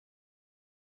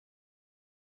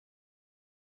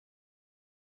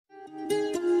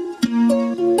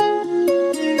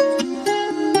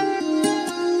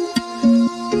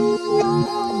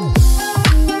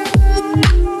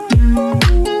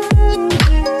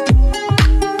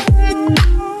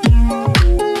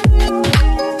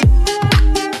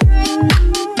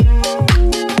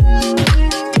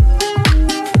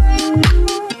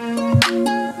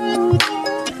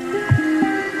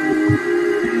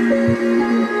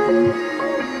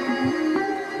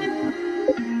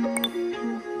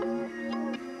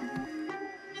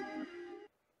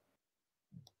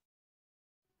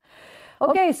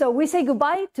Okay, so we say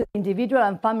goodbye to individual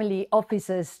and family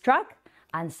offices track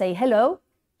and say hello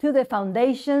to the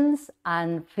foundations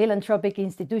and philanthropic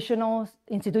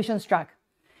institutions track.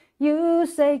 You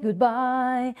say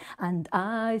goodbye and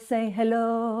I say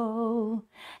hello,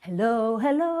 hello,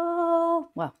 hello.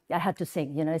 Well, I had to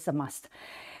sing, you know, it's a must.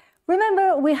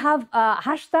 Remember, we have a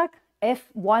hashtag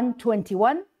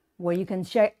F121 where you can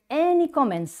share any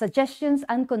comments, suggestions,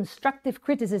 and constructive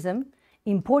criticism.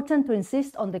 Important to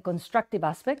insist on the constructive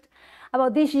aspect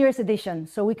about this year's edition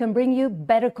so we can bring you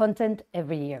better content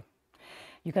every year.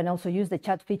 You can also use the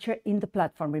chat feature in the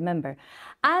platform, remember.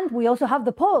 And we also have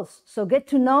the polls, so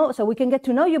we can get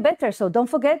to know you better. So don't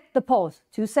forget the polls.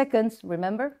 2 seconds,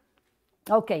 remember?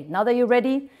 Okay, now that you're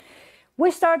ready,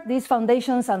 we start this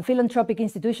Foundations and Philanthropic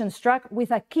Institutions track with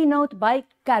a keynote by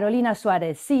Carolina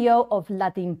Suárez, CEO of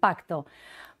Latimpacto.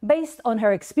 Based on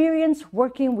her experience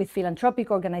working with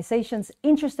philanthropic organizations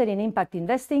interested in impact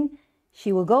investing,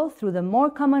 she will go through the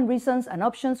more common reasons and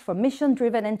options for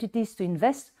mission-driven entities to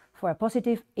invest for a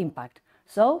positive impact.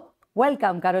 So,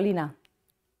 welcome, Carolina.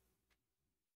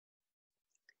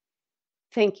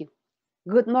 Thank you.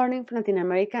 Good morning from Latin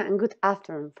America and good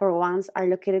afternoon for ones are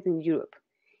located in Europe.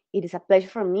 It is a pleasure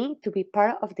for me to be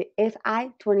part of the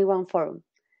Fi21 forum.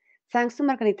 Thanks to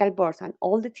Margarita Alborz and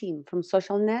all the team from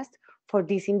Social Nest for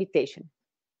this invitation.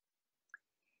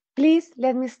 Please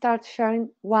let me start sharing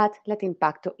what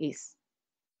Latimpacto is.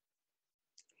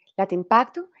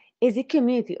 Latimpacto is a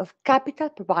community of capital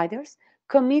providers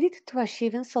committed to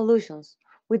achieving solutions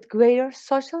with greater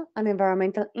social and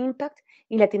environmental impact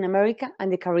in Latin America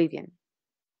and the Caribbean.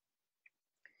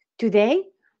 Today,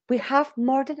 we have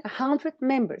more than 100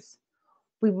 members.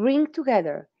 We bring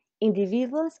together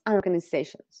individuals and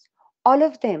organizations, all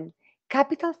of them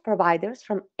capital providers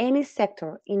from any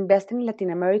sector investing in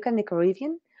Latin America and the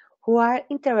Caribbean who are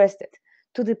interested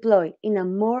to deploy in a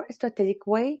more strategic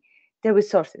way their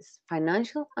resources,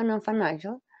 financial and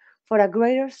non-financial, for a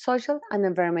greater social and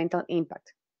environmental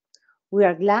impact. We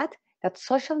are glad that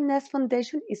Social Nest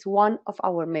Foundation is one of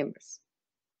our members.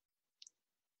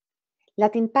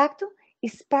 Latimpacto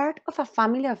is part of a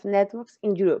family of networks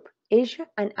in Europe, Asia,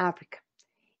 and Africa.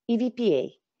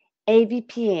 EVPA,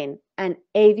 AVPN, and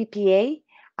AVPA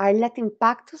are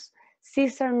Latimpacto's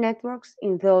sister networks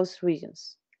in those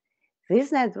regions.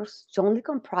 These networks jointly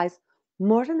comprise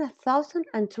more than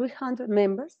 1,300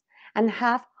 members and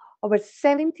have over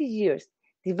 70 years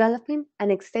developing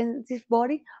an extensive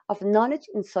body of knowledge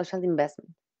in social investment.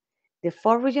 The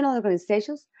 4 regional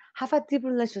organizations have a deep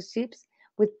relationships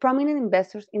with prominent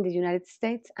investors in the United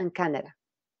States and Canada.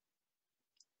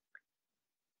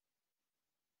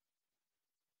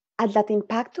 At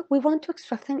Latimpacto, we want to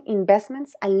strengthen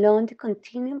investments along the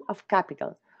continuum of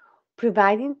capital,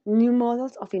 providing new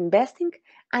models of investing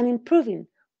and improving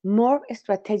more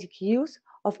strategic use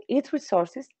of its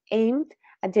resources aimed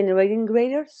at generating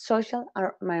greater social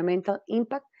and environmental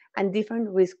impact and different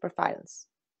risk profiles.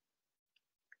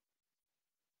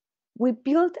 We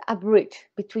built a bridge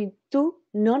between 2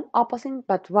 non-opposing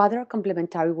but rather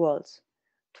complementary worlds.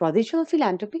 Traditional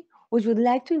philanthropy, which would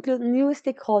like to include new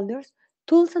stakeholders,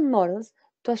 tools and models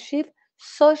to achieve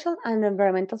social and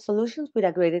environmental solutions with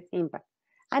a greater impact,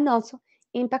 and also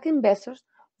impact investors,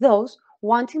 those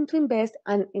wanting to invest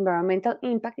in environmental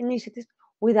impact initiatives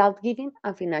without giving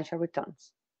a financial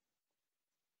returns.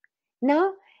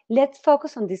 Now, let's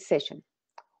focus on this session.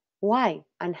 Why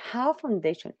and how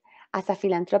Foundation, as a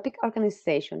philanthropic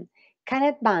organization, can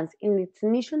advance in its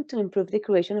mission to improve the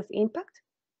creation of impact?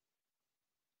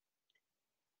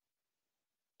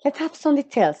 Let's have some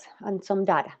details and some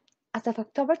data. As of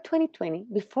October 2020,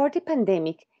 before the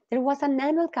pandemic, there was an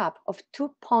annual gap of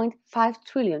 $2.5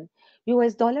 trillion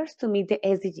to meet the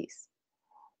SDGs.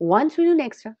 $1 trillion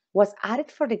extra was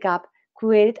added for the gap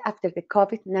created after the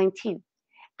COVID-19,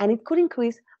 and it could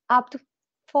increase up to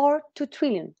 $4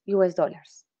 trillion.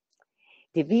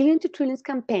 The Billion to Trillions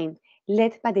campaign,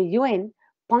 led by the UN,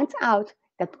 points out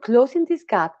that closing this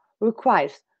gap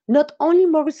requires not only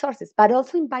more resources, but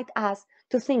also invite us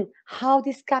to think how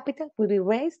this capital will be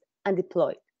raised and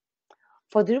deployed.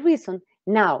 For this reason,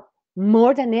 now,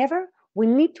 more than ever, we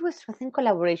need to strengthen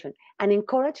collaboration and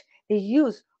encourage the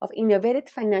use of innovative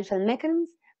financial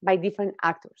mechanisms by different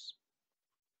actors.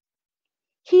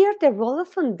 Here, the role of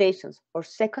foundations, or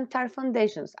second-tier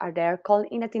foundations, as they are called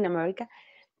in Latin America,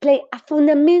 play a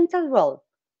fundamental role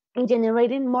in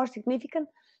generating more significant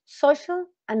social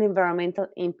and environmental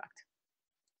impact.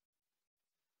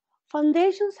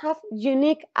 Foundations have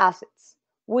unique assets,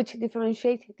 which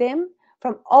differentiate them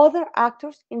from other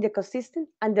actors in the ecosystem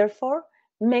and therefore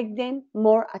make them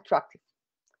more attractive.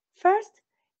 First,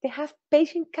 they have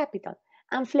patient capital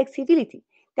and flexibility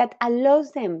that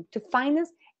allows them to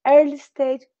finance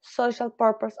early-stage social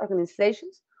purpose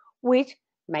organizations, which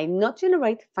might not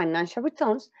generate financial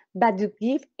returns, but do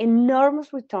give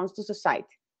enormous returns to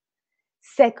society.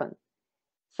 Second,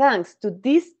 thanks to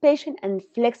this patient and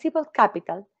flexible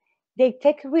capital, they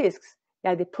take risks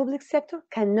that the public sector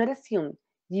cannot assume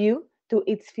due to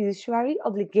its fiduciary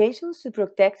obligations to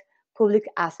protect public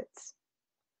assets.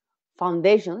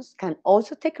 Foundations can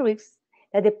also take risks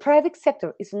that the private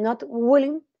sector is not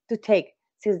willing to take,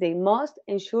 since they must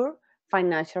ensure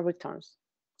financial returns.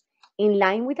 In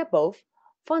line with above,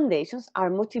 foundations are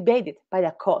motivated by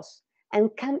the cause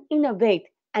and can innovate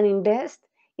and invest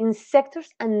in sectors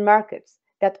and markets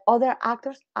that other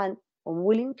actors are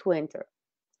unwilling to enter.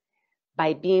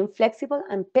 By being flexible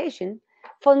and patient,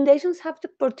 foundations have the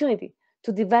opportunity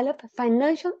to develop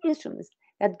financial instruments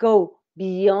that go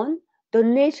beyond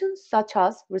donations, such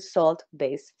as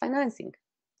result-based financing.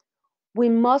 We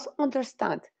must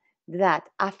understand that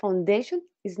a foundation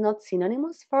is not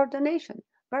synonymous for donation,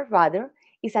 but rather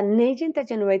is an agent that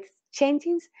generates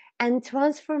changes and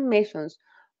transformations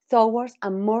towards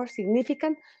a more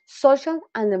significant social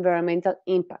and environmental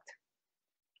impact.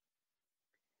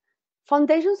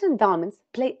 Foundations and endowments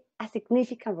play a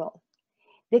significant role.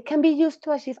 They can be used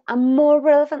to achieve a more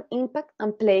relevant impact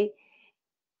and play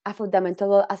a fundamental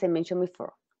role, as I mentioned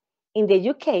before. In the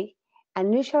UK, a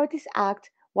new Charities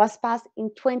Act was passed in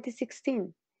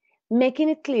 2016, making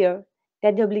it clear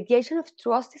that the obligation of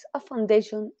trustees of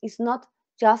foundation is not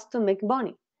just to make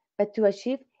money, but to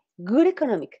achieve good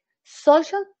economic,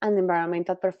 social, and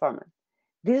environmental performance.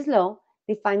 This law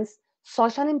defines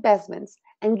social investments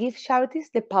and gives charities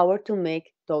the power to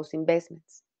make those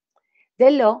investments.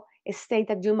 The law states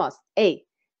that you must A.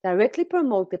 directly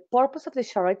promote the purpose of the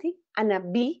charity,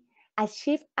 and B.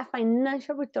 achieve a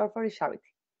financial return for the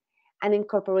charity. An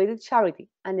incorporated charity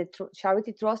and the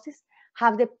charity trustees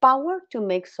have the power to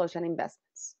make social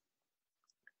investments.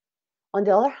 On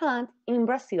the other hand, in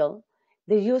Brazil,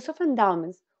 the use of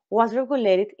endowments was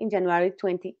regulated in January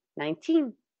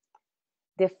 2019.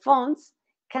 The funds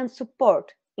can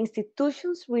support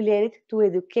institutions related to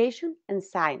education and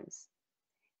science.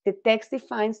 The text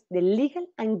defines the legal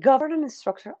and governance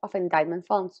structure of endowment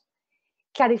funds,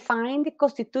 clarifying the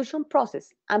constitution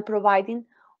process and providing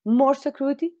more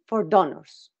security for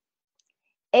donors.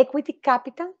 Equity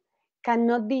capital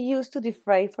cannot be used to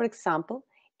defray, for example,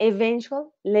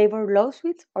 eventual labor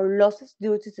lawsuits or losses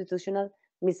due to institutional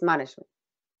mismanagement.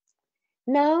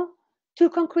 Now, two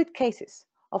concrete cases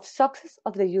of success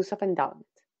of the use of endowment.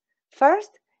 First,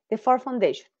 the Ford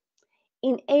Foundation.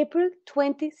 In April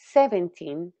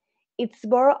 2017, its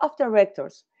board of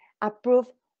directors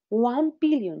approved $1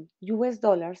 billion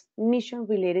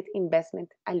mission-related investment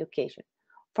allocation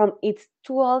from its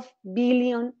 $12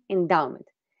 billion endowment,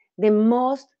 the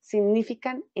most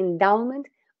significant endowment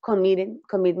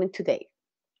commitment to date.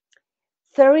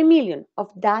 $30 million of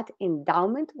that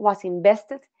endowment was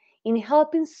invested in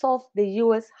helping solve the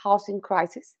U.S. housing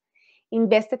crisis,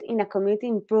 invested in a community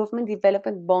improvement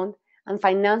development bond, and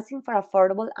financing for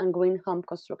affordable and green home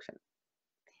construction.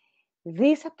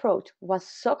 This approach was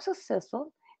so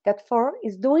successful that Ford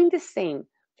is doing the same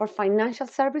for financial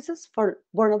services for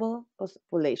vulnerable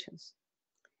populations.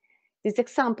 This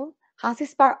example has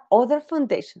inspired other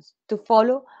foundations to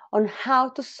follow on how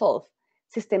to solve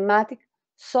systematic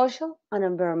social and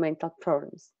environmental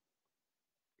problems.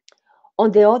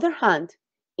 On the other hand,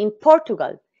 in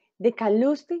Portugal, the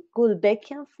Calouste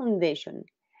Gulbenkian Foundation,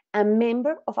 a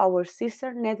member of our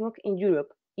sister network in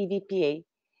Europe, EVPA,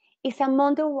 is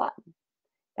among the ones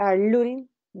that are leading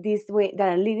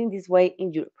this way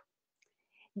in Europe.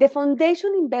 The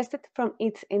foundation invested from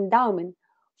its endowment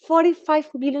 45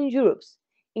 billion euros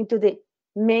into the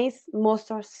Maize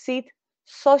Mustard Seed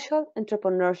Social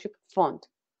Entrepreneurship Fund,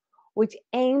 which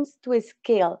aims to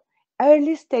scale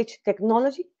early-stage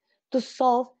technology to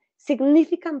solve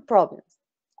significant problems.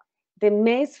 The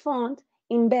Maize Fund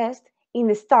invests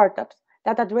in startups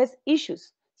that address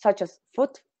issues such as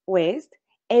food waste,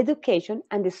 education,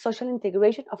 and the social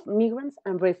integration of migrants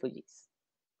and refugees.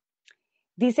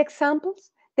 These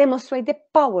examples demonstrate the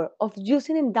power of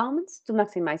using endowments to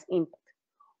maximize impact.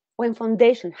 When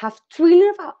foundations have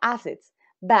trillions of assets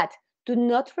but do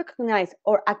not recognize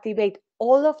or activate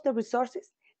all of the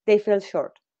resources, they fall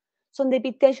short. So the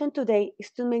invitation today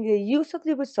is to make the use of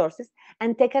the resources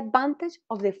and take advantage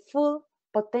of the full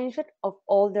potential of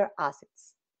all their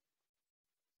assets.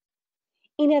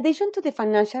 In addition to the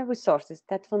financial resources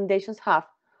that foundations have,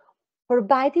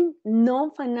 providing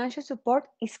non-financial support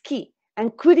is key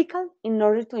and critical in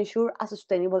order to ensure a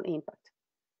sustainable impact.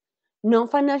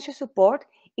 Non-financial support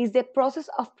is the process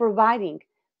of providing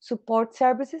support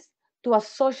services to a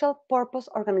social purpose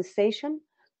organization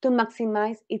to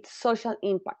maximize its social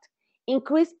impact,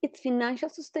 increase its financial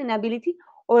sustainability,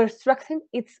 or strengthen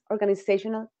its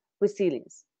organizational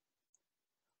resilience.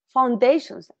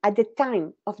 Foundations at the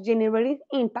time of generating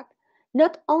impact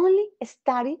not only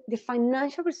study the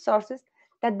financial resources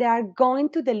that they are going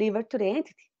to deliver to the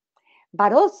entity,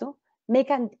 but also make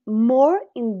a more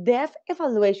in-depth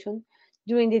evaluation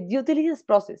during the due diligence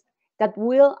process that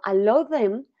will allow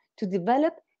them to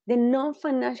develop the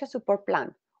non-financial support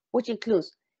plan, which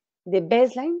includes the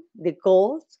baseline, the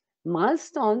goals,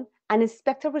 milestones, and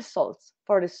expected results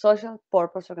for the social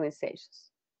purpose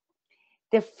organizations.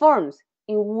 The forms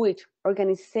in which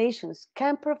organizations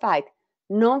can provide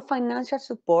non-financial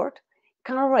support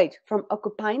can range from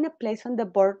occupying a place on the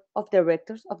board of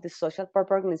directors of the social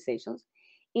purpose organizations,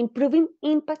 improving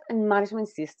impact and management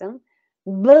system,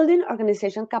 building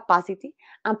organization capacity,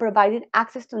 and providing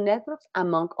access to networks,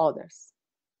 among others.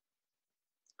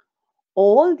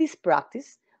 All these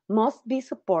practices must be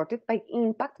supported by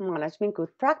impact management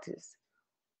good practices.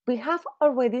 We have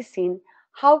already seen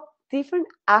how different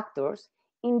actors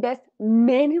invest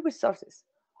many resources.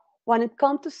 When it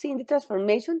comes to seeing the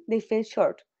transformation, they fall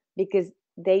short because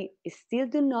they still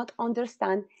do not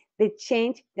understand the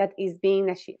change that is being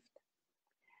achieved.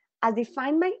 As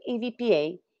defined by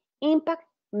EVPA, impact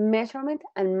measurement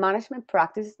and management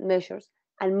practices measures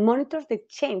and monitors the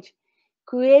change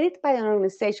created by an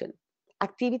organization,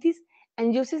 activities,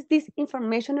 and uses this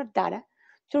information or data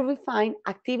to refine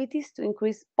activities to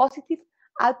increase positive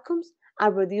outcomes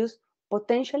and reduce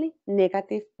potentially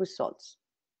negative results.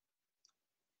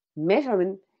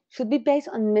 Measurement should be based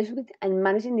on measuring and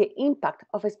managing the impact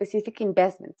of a specific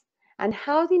investment and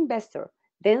how the investor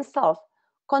themselves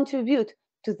contribute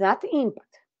to that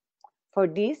impact. For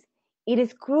this, it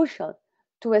is crucial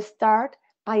to start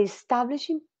by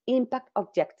establishing impact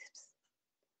objectives.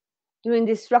 During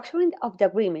the structuring of the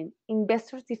agreement,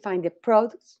 investors define the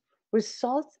products,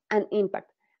 results, and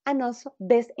impact, and also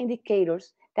best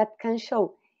indicators that can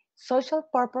show social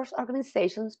purpose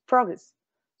organizations' progress,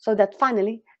 so that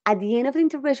finally, at the end of the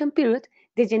integration period,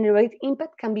 the generated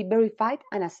impact can be verified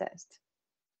and assessed.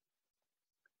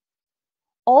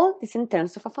 All this in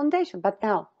terms of a foundation, but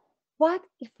now, what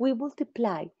if we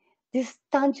multiply these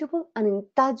tangible and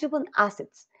intangible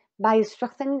assets by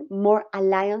strengthening more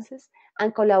alliances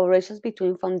and collaborations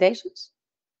between foundations?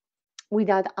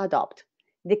 Without a doubt,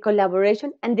 the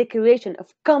collaboration and the creation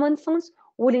of common funds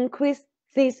will increase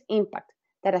this impact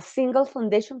that a single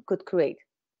foundation could create.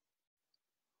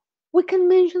 We can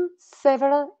mention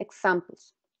several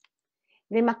examples.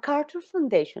 The MacArthur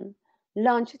Foundation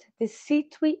launched the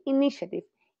C3 initiative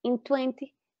in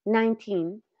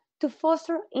 2019 to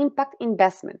foster impact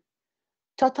investment,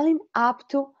 totaling up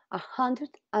to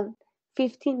 $150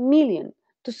 million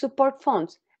to support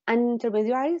funds and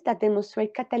intermediaries that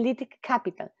demonstrate catalytic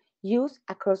capital use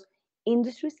across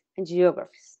industries and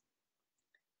geographies.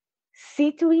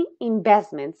 C3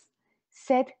 investments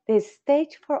set the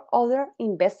stage for other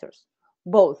investors,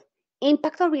 both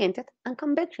impact-oriented and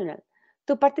conventional,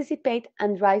 to participate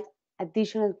and drive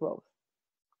additional growth.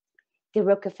 The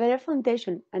Rockefeller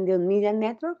Foundation and the Media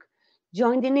Network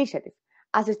joined the initiative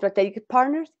as strategic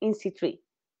partners in C3,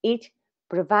 each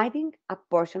providing a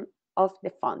portion of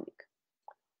the funding.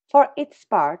 For its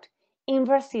part, in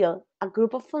Brazil, a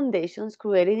group of foundations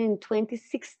created in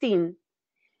 2016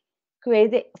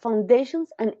 created the Foundations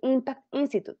and Impact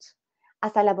Institutes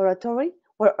as a laboratory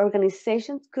where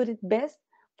organizations could invest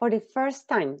for the first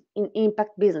time in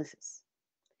impact businesses.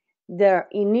 Their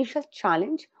initial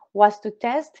challenge was to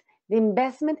test the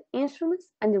investment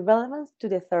instruments and the relevance to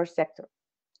the third sector.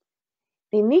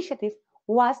 The initiative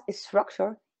was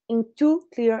structured in two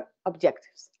clear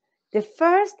objectives. The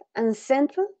first and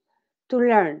central, to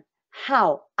learn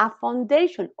how a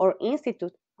foundation or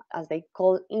institute, as they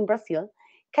call in Brazil,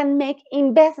 can make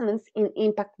investments in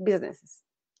impact businesses.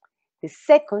 The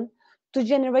second, to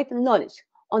generate knowledge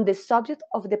on the subject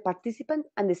of the participant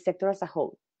and the sector as a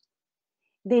whole.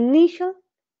 The initial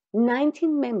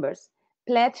 19 members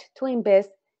pledged to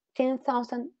invest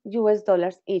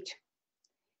 $10,000 each.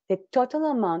 The total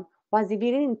amount was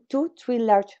divided into three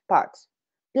large parts,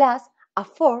 plus a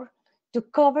fourth to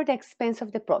cover the expense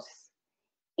of the process.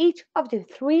 Each of the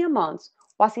three amounts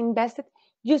was invested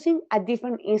using a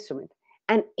different instrument,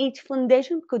 and each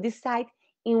foundation could decide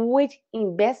in which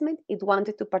investment it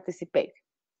wanted to participate.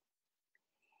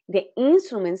 The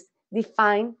instruments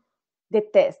defined the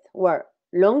test were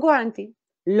loan guarantee,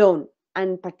 loan,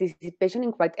 and participation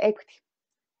in private equity.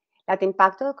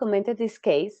 Latimpacto documented this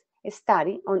case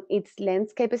study on its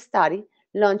landscape study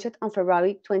launched on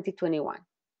February 2021.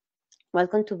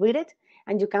 Welcome to read it,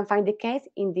 and you can find the case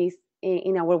in this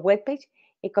in our webpage,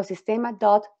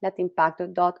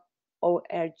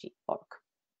 ecosistema.latimpacto.org.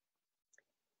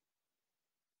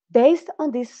 Based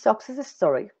on this success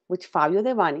story, which Fabio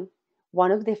Devani,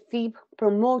 one of the FIB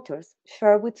promoters,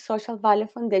 shared with Social Value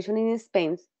Foundation in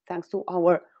Spain, thanks to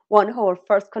one of our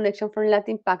first connection from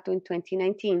Latimpacto in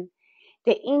 2019,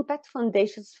 the Impact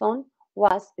Foundations Fund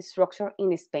was structured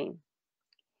in Spain.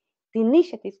 The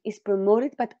initiative is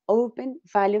promoted by Open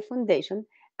Value Foundation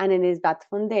and NSBAT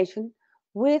Foundation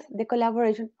with the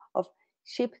collaboration of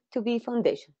Ship2Be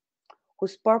Foundation,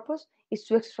 whose purpose is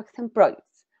to strengthen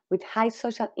projects with high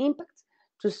social impact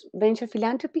through venture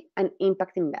philanthropy and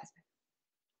impact investment.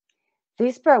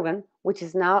 This program, which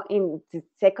is now in the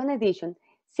second edition,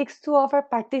 seeks to offer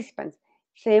participants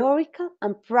theoretical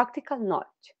and practical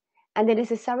knowledge and the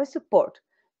necessary support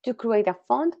to create a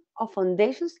fund of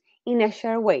foundations in a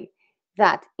shared way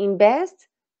that invests,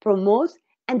 promotes,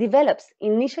 and develops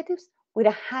initiatives with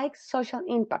a high social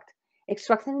impact,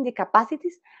 extracting the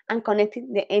capacities and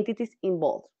connecting the entities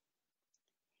involved.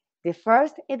 The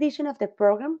first edition of the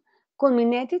program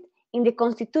culminated in the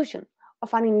constitution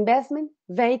of an investment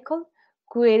vehicle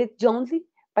created jointly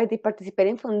by the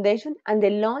participating foundation and the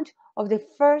launch of the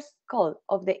first call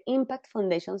of the Impact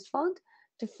Foundations Fund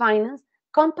to finance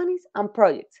companies and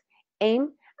projects aimed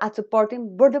at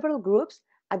supporting vulnerable groups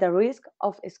at the risk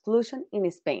of exclusion in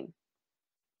Spain.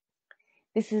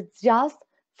 This is just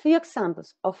a few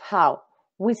examples of how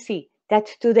we see that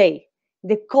today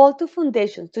the call to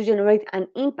foundations to generate an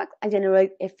impact and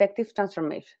generate effective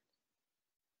transformation.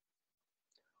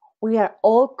 We are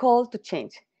all called to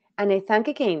change, and I thank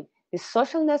again the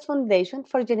Social Nest Foundation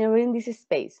for generating this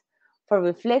space for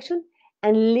reflection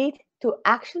and lead to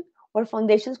action where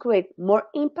foundations create more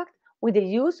impact with the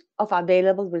use of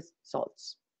available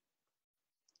results.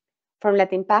 From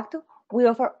Latimpacto, we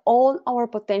offer all our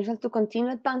potential to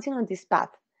continue advancing on this path,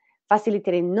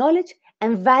 facilitating knowledge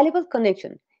and valuable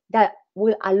connection that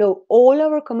will allow all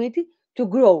our community to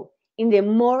grow in the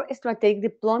more strategic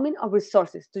deployment of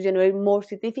resources to generate more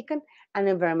significant and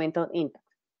environmental impact.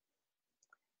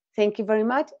 Thank you very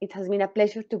much. It has been a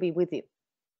pleasure to be with you.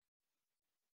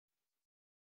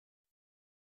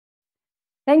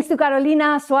 Thanks to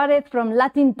Carolina Suárez from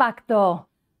Latimpacto.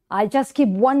 I just keep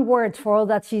one word for all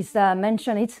that she's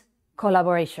mentioned, it's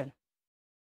collaboration.